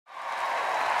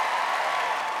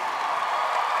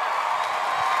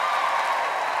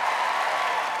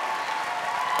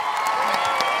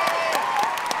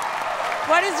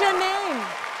What is your name?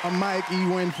 I'm Mike E.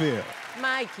 Winfield.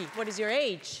 Mikey, what is your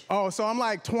age? Oh, so I'm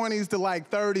like 20s to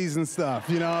like 30s and stuff,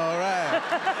 you know, right?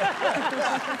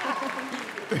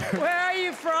 Where are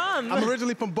you from? I'm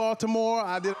originally from Baltimore.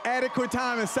 I did adequate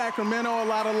time in Sacramento, a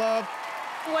lot of love.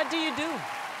 What do you do?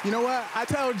 You know what? I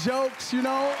tell jokes, you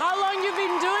know. How long you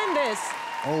been doing this?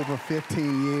 Over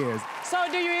 15 years. So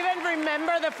do you even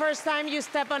remember the first time you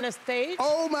stepped on a stage?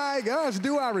 Oh my gosh,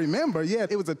 do I remember? Yeah,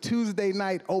 it was a Tuesday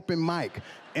night open mic.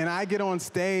 And I get on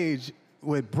stage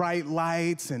with bright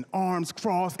lights and arms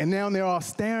crossed, and now they're all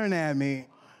staring at me,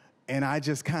 and I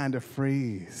just kind of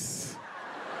freeze.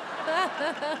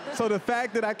 So the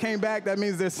fact that I came back, that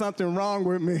means there's something wrong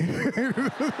with me.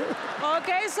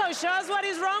 Okay, so show us what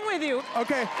is wrong with you.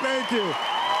 Okay, thank you.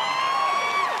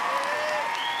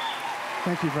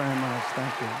 Thank you very much,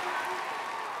 thank you.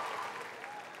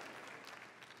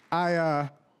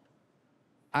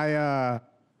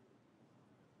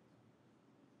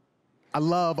 I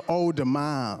love older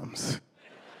moms.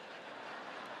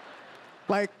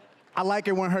 Like, I like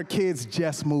it when her kids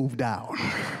just moved out.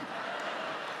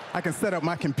 I can set up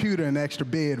my computer in the extra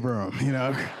bedroom, you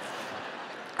know?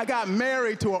 I got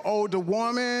married to an older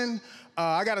woman.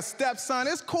 I got a stepson.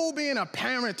 It's cool being a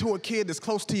parent to a kid that's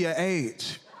close to your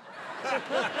age.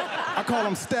 I call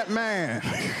him Stepman.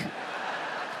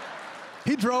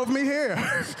 He drove me here.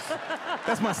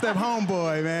 That's my step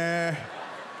homeboy, man.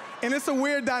 And it's a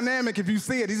weird dynamic if you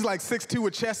see it. He's like 6'2"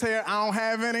 with chest hair. I don't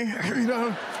have any, you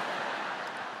know?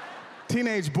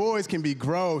 Teenage boys can be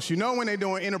gross. You know when they're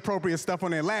doing inappropriate stuff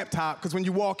on their laptop, because when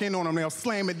you walk in on them, they'll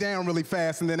slam it down really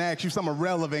fast and then ask you some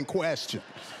irrelevant question.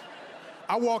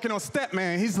 I walk in on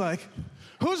Stepman, he's like,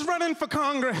 who's running for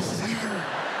Congress?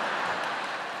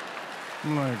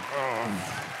 I'm like,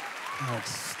 oh. Like,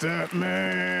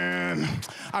 Stepman.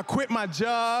 I quit my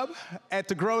job at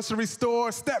the grocery store.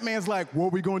 Stepman's like, what are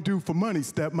we gonna do for money,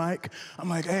 Step Mike? I'm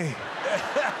like, hey,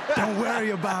 don't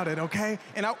worry about it, okay?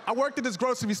 And I worked at this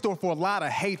grocery store for a lot of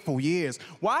hateful years.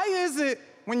 Why is it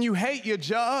when you hate your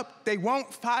job, they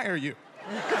won't fire you?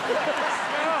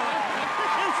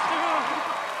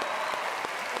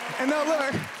 And now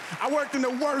look, I worked in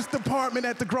the worst department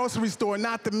at the grocery store,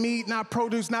 not the meat, not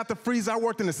produce, not the freezer. I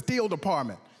worked in the steel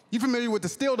department. You familiar with the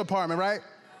steel department, right?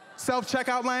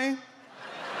 Self-checkout lane?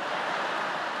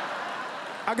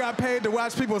 I got paid to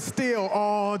watch people steal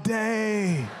all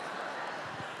day.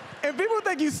 And people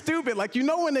think you stupid. Like, you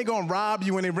know when they're gonna rob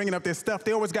you when they're bringing up their stuff,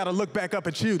 they always gotta look back up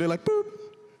at you. They're like, boop,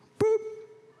 boop.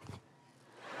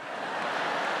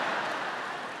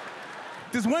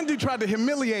 This one dude tried to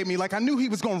humiliate me. Like, I knew he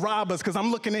was gonna rob us because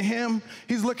I'm looking at him,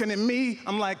 he's looking at me.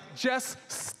 I'm like, just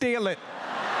steal it.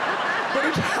 But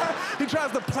he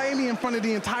tries to play me in front of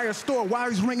the entire store while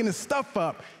he's ringing his stuff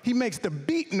up. He makes the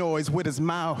beat noise with his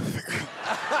mouth.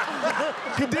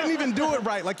 He didn't even do it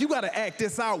right. Like, you gotta act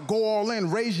this out, go all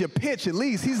in, raise your pitch at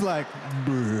least. He's like,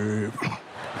 babe.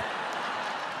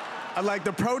 Like,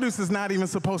 the produce is not even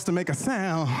supposed to make a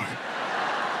sound.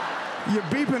 You're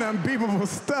beeping unbeepable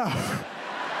stuff.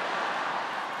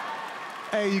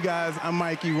 Hey, you guys, I'm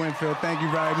Mike E. Winfield. Thank you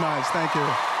very much. Thank you.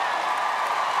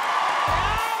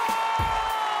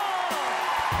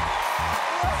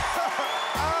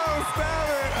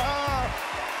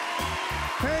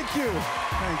 Thank you.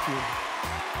 Thank you.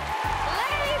 Look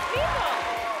at these people.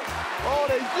 Oh,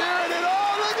 they cheering it.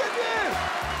 Oh, look at this.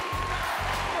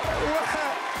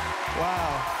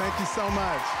 Wow. Thank you so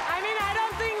much. I mean, I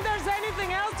don't think there's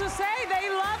anything else to say.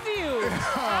 They love you.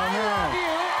 Oh, man. Love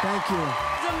you. Thank you.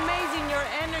 It's amazing, your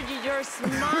energy, your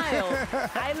smile.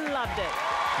 I loved it.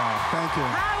 Oh, thank you.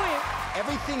 Howie.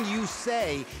 Everything you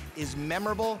say is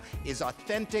memorable, is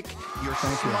authentic. Your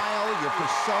smile, your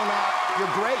persona, you're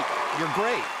great. You're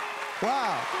great.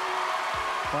 Wow.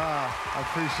 Wow, I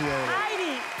appreciate it.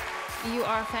 Heidi. You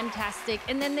are fantastic.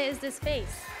 And then there's this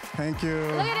face. Thank you.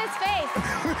 Look at his face.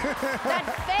 That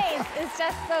face is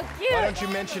just so cute. Why don't you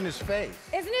mention his face?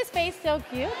 Isn't his face so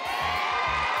cute?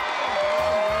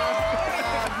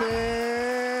 Stop it.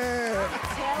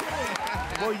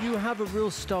 Well, you have a real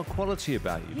star quality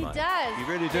about you, Mike. He does. You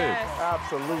really do. Yes.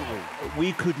 Absolutely.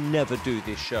 We could never do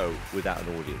this show without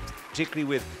an audience, particularly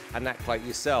with an act like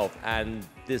yourself, and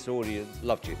this audience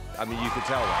loved you. I mean, you could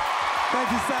tell that. Thank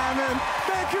you, Simon.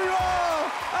 Thank you all.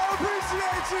 I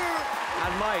appreciate you.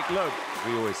 And Mike, look,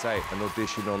 we always say an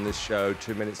audition on this show,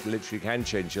 2 minutes literally can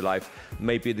change your life.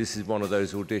 Maybe this is one of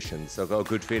those auditions, so I've got a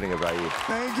good feeling about you.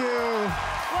 Thank you.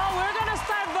 Well, we're gonna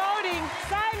start voting.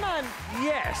 Simon.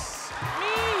 Yes.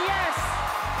 Me, yes.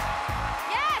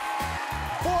 Yes.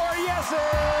 4 yeses!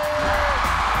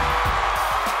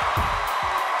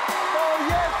 4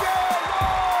 yeses!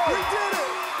 We did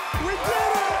it. We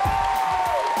did it.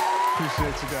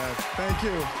 Appreciate guys. Thank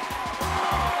you.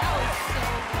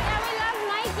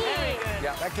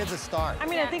 Yeah, that kid's a star. I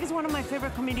mean, I think it's one of my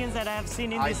favorite comedians that I have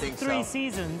seen in these 3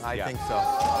 seasons. I think so.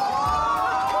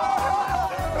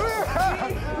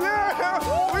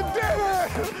 Yeah, we did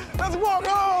it! Let's walk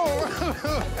home!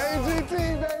 AGT,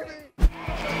 baby!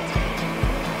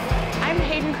 I'm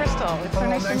Hayden Kristal. It's so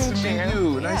nice to meet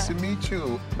you. Nice to meet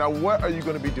you. Now, what are you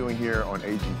going to be doing here on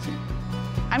AGT?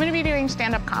 I'm going to be doing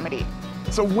stand-up comedy.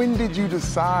 So when did you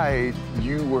decide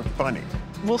you were funny?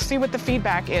 We'll see what the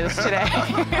feedback is today.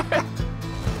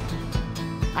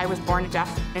 I was born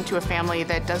deaf into a family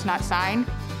that does not sign,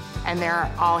 and they're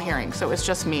all hearing, so it's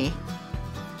just me.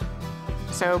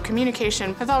 So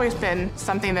communication has always been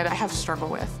something that I have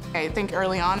struggled with. I think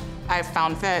early on, I've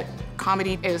found that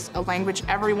comedy is a language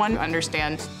everyone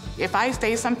understands. If I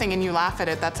say something and you laugh at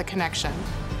it, that's a connection.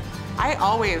 I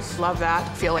always love that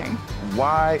feeling.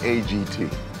 Why AGT?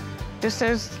 This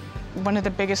is one of the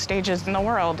biggest stages in the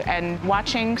world, and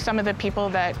watching some of the people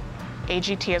that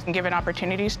AGT has given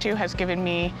opportunities to has given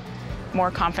me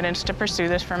more confidence to pursue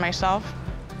this for myself.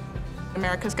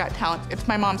 America's Got Talent, it's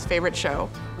my mom's favorite show.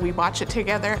 We watch it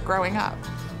together growing up,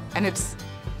 and it's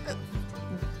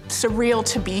surreal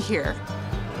to be here.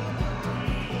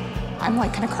 I'm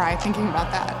like gonna cry thinking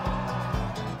about that.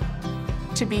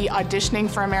 To be auditioning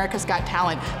for America's Got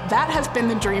Talent, that has been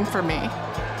the dream for me.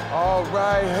 All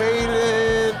right,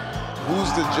 Hayden.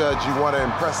 Who's the judge you want to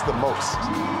impress the most?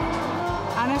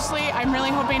 Honestly, I'm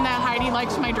really hoping that Heidi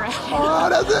likes my dress. Oh,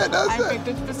 that's it, that's I picked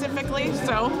it specifically,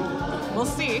 so we'll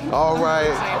see. All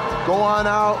right, go on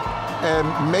out and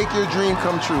make your dream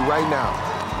come true right now.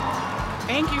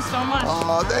 Thank you so much.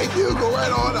 Oh, thank you. Go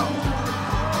right on out.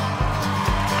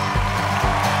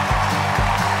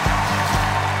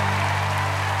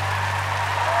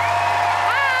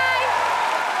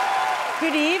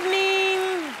 Good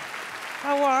evening.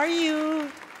 How are you?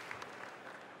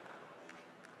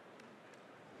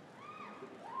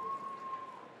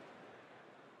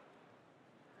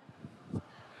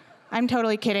 I'm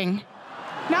totally kidding.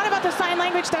 Not about the sign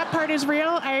language, that part is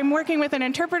real. I'm working with an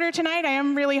interpreter tonight. I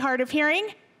am really hard of hearing.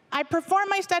 I perform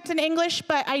my sets in English,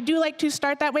 but I do like to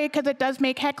start that way because it does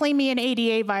make heckling me an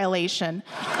ADA violation.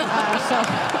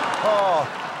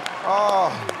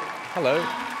 Hello.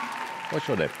 What's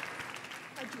your name?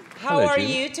 How Hello, are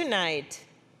Julie. you tonight?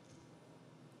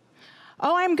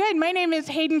 Oh, I'm good. My name is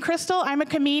Hayden Kristal. I'm a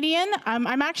comedian.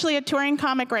 I'm actually a touring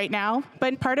comic right now,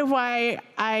 but part of why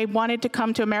I wanted to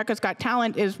come to America's Got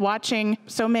Talent is watching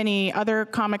so many other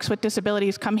comics with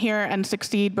disabilities come here and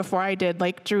succeed before I did,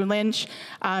 like Drew Lynch,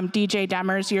 DJ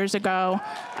Demers years ago.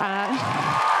 Yeah.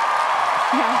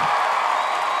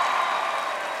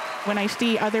 When I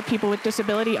see other people with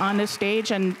disability on this stage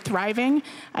and thriving,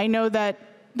 I know that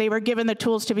they were given the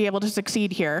tools to be able to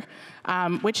succeed here,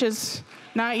 which is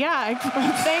not, yeah.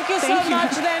 Thank you so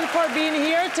much then for being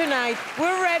here tonight.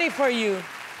 We're ready for you.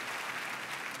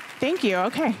 Thank you,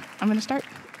 okay, I'm gonna start.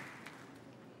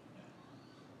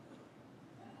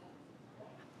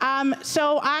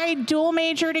 So I dual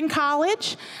majored in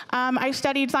college. I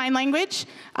studied sign language,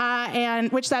 and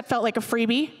which that felt like a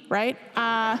freebie, right?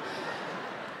 But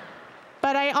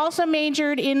I also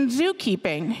majored in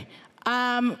zookeeping.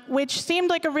 Which seemed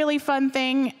like a really fun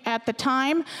thing at the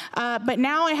time, but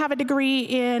now I have a degree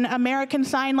in American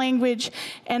Sign Language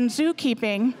and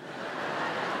zookeeping.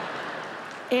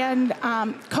 And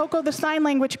Coco the sign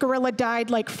language gorilla died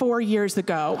like 4 years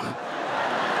ago.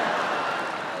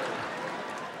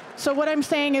 So what I'm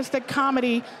saying is that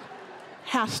comedy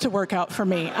has to work out for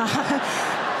me.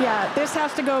 Yeah, this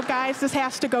has to go, guys, this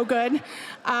has to go good.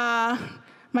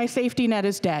 My safety net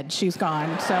is dead, she's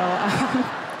gone, so.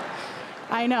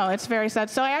 I know, it's very sad.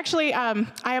 So I actually,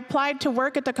 I applied to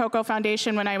work at the Coco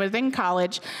Foundation when I was in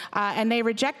college, and they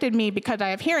rejected me because I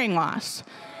have hearing loss.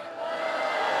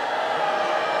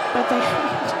 But they,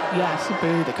 yes,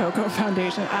 boo, the Coco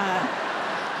Foundation.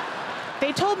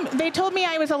 They told me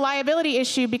I was a liability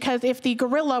issue because if the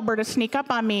gorilla were to sneak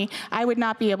up on me, I would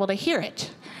not be able to hear it,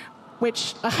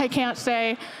 which I can't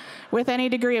say with any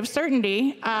degree of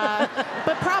certainty,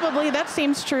 but probably that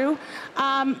seems true.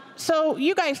 So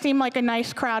you guys seem like a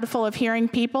nice crowd full of hearing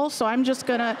people, so I'm just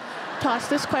gonna toss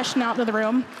this question out into the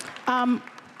room.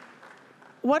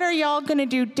 What are y'all gonna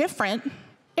do different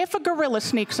if a gorilla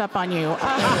sneaks up on you? Yeah,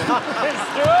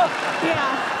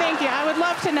 thank you, I would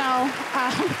love to know.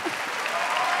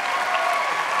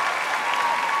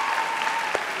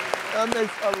 That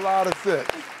makes a lot of sense.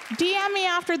 DM me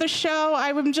after the show.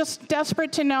 I'm just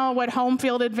desperate to know what home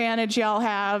field advantage y'all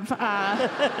have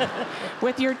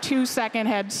with your 2-second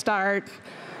head start.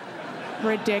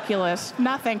 ridiculous.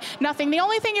 Nothing. The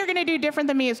only thing you're going to do different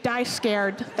than me is die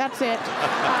scared. That's it.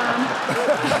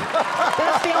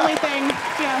 That's the only thing.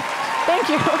 Yeah. Thank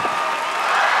you.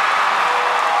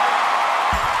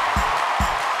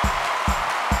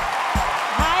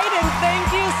 Hayden,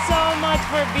 thank you so much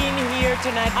for being here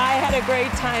tonight. I had a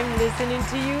great time listening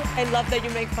to you. I love that you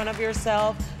make fun of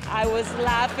yourself. I was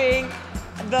laughing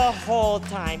the whole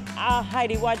time.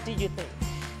 Heidi, what do you think?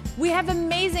 We have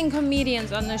amazing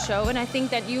comedians on the show, and I think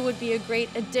that you would be a great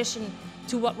addition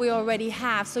to what we already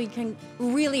have, so you can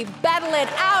really battle it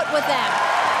out with them.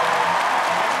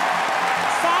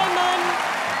 Simon!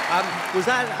 Was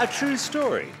that a true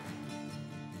story?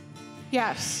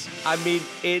 Yes. I mean,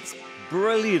 it's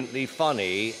brilliantly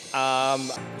funny.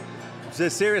 So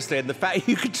seriously, and the fact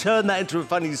you could turn that into a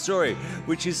funny story,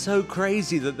 which is so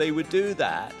crazy that they would do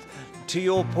that. To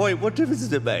your point, what difference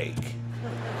does it make?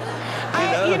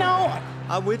 You know,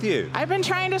 I'm with you. I've been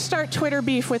trying to start Twitter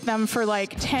beef with them for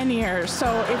like 10 years,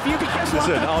 so if you guys want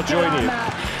to I'll join you.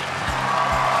 That.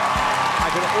 I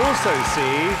can also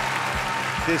see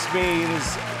this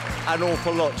means an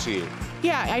awful lot to you.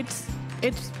 Yeah,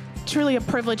 it's truly a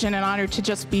privilege and an honor to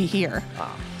just be here.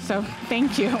 So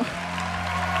thank you.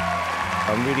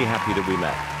 I'm really happy that we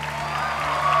met.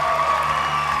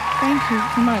 Thank you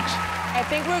so much. I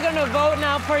think we're gonna vote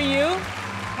now for you.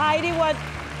 Heidi,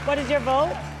 what is your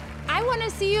vote? I want to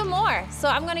see you more, so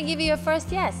I'm going to give you a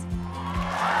first yes.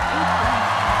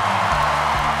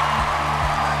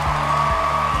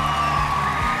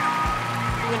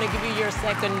 I'm gonna give you your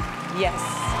second yes.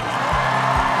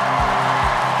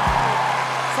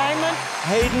 Simon?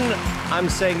 Hayden, I'm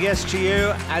saying yes to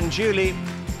you, and Julie,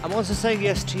 I'm also saying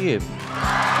yes to you.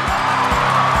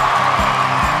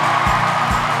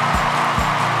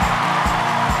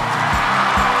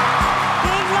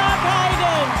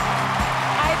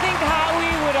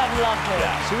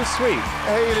 Yeah, she was sweet.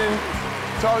 Hayden,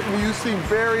 talk to me. You seem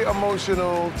very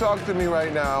emotional. Talk to me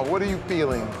right now. What are you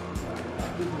feeling?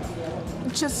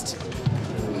 Just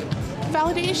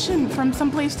validation from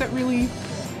someplace that really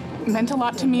meant a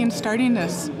lot to me in starting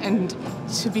this. And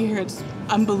to be here, it's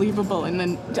unbelievable. And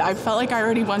then I felt like I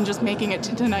already won just making it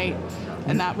to tonight.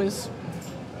 And that was,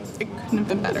 it couldn't have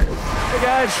been better. Hey,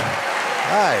 guys.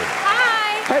 Hi.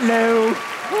 Hi. Hello.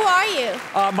 Who are you?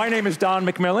 My name is Don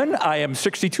McMillan. I am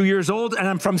 62 years old, and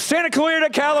I'm from Santa Clarita,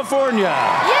 California.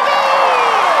 Yippee!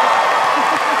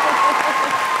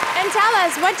 And tell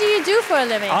us, what do you do for a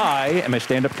living? I am a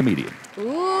stand-up comedian.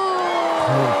 Ooh. I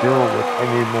don't deal with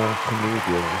any more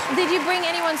comedians. Did you bring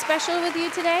anyone special with you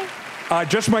today?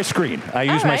 Just my screen. I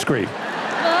use my screen.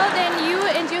 Well, then you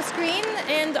and your screen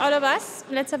and all of us,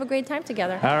 let's have a great time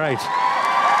together. All right.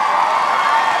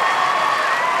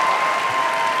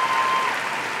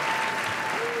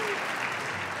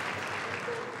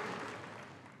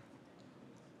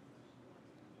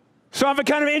 So I have a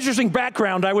kind of interesting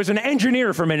background. I was an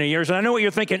engineer for many years, and I know what you're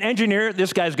thinking. Engineer,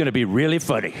 this guy's gonna be really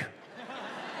funny.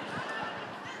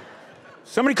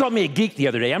 Somebody called me a geek the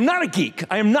other day. I'm not a geek.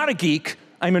 I am not a geek.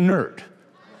 I'm a nerd.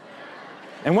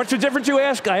 And what's the difference, you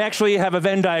ask? I actually have a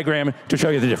Venn diagram to show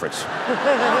you the difference.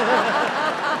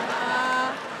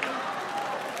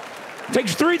 It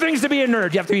takes three things to be a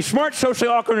nerd. You have to be smart, socially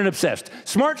awkward, and obsessed.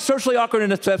 Smart, socially awkward,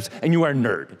 and obsessed, and you are a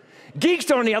nerd.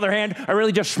 Geeks, on the other hand, are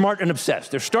really just smart and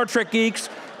obsessed. They're Star Trek geeks,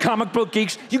 comic book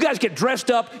geeks. You guys get dressed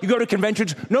up, you go to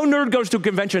conventions. No nerd goes to a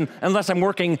convention unless I'm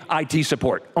working IT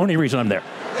support. Only reason I'm there.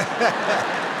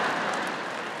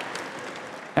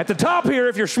 At the top here,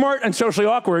 if you're smart and socially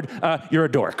awkward, you're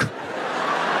a dork.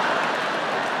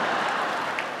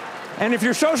 And if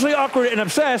you're socially awkward and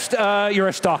obsessed, you're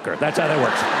a stalker. That's how that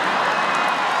works.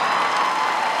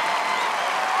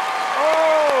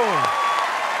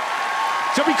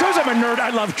 So because I'm a nerd, I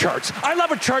love charts. I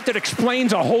love a chart that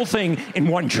explains a whole thing in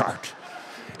one chart.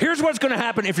 Here's what's gonna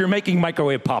happen if you're making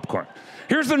microwave popcorn.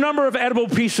 Here's the number of edible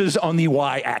pieces on the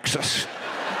y-axis.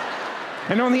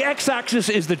 And on the x-axis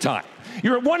is the time.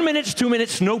 You're at 1 minute, 2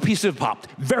 minutes, no pieces have popped.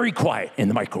 Very quiet in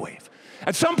the microwave.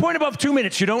 At some point above 2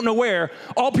 minutes, you don't know where,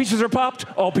 all pieces are popped,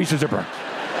 all pieces are burnt.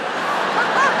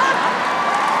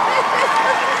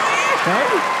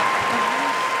 Right?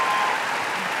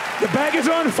 The bag is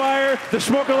on fire, the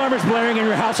smoke alarm is blaring, and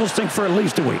your house will stink for at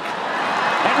least a week.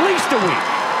 At least a week.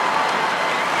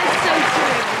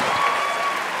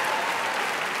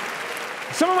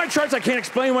 Some of my charts I can't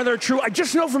explain why they're true. I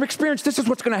just know from experience this is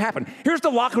what's gonna happen. Here's the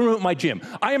locker room at my gym.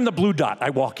 I am the blue dot. I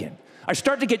walk in. I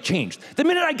start to get changed. The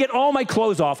minute I get all my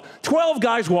clothes off, 12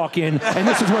 guys walk in, and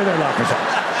this is where their lockers are.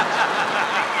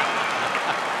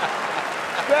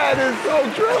 That is so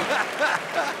true.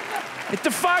 It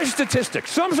defies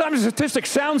statistics. Sometimes statistics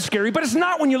sound scary, but it's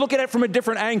not when you look at it from a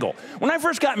different angle. When I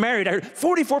first got married, I heard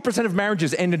 44% of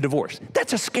marriages end in divorce.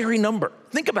 That's a scary number.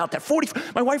 Think about that.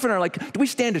 My wife and I are like, do we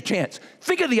stand a chance?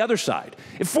 Think of the other side.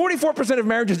 If 44% of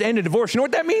marriages end in divorce, you know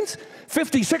what that means?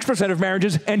 56% of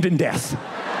marriages end in death.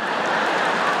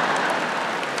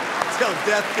 Till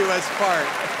death do us part.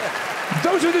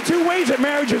 Those are the two ways that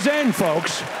marriages end,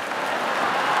 folks.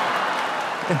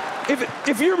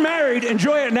 If you're married,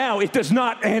 enjoy it now. It does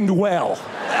not end well.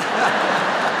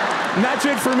 And that's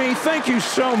it for me. Thank you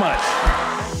so much.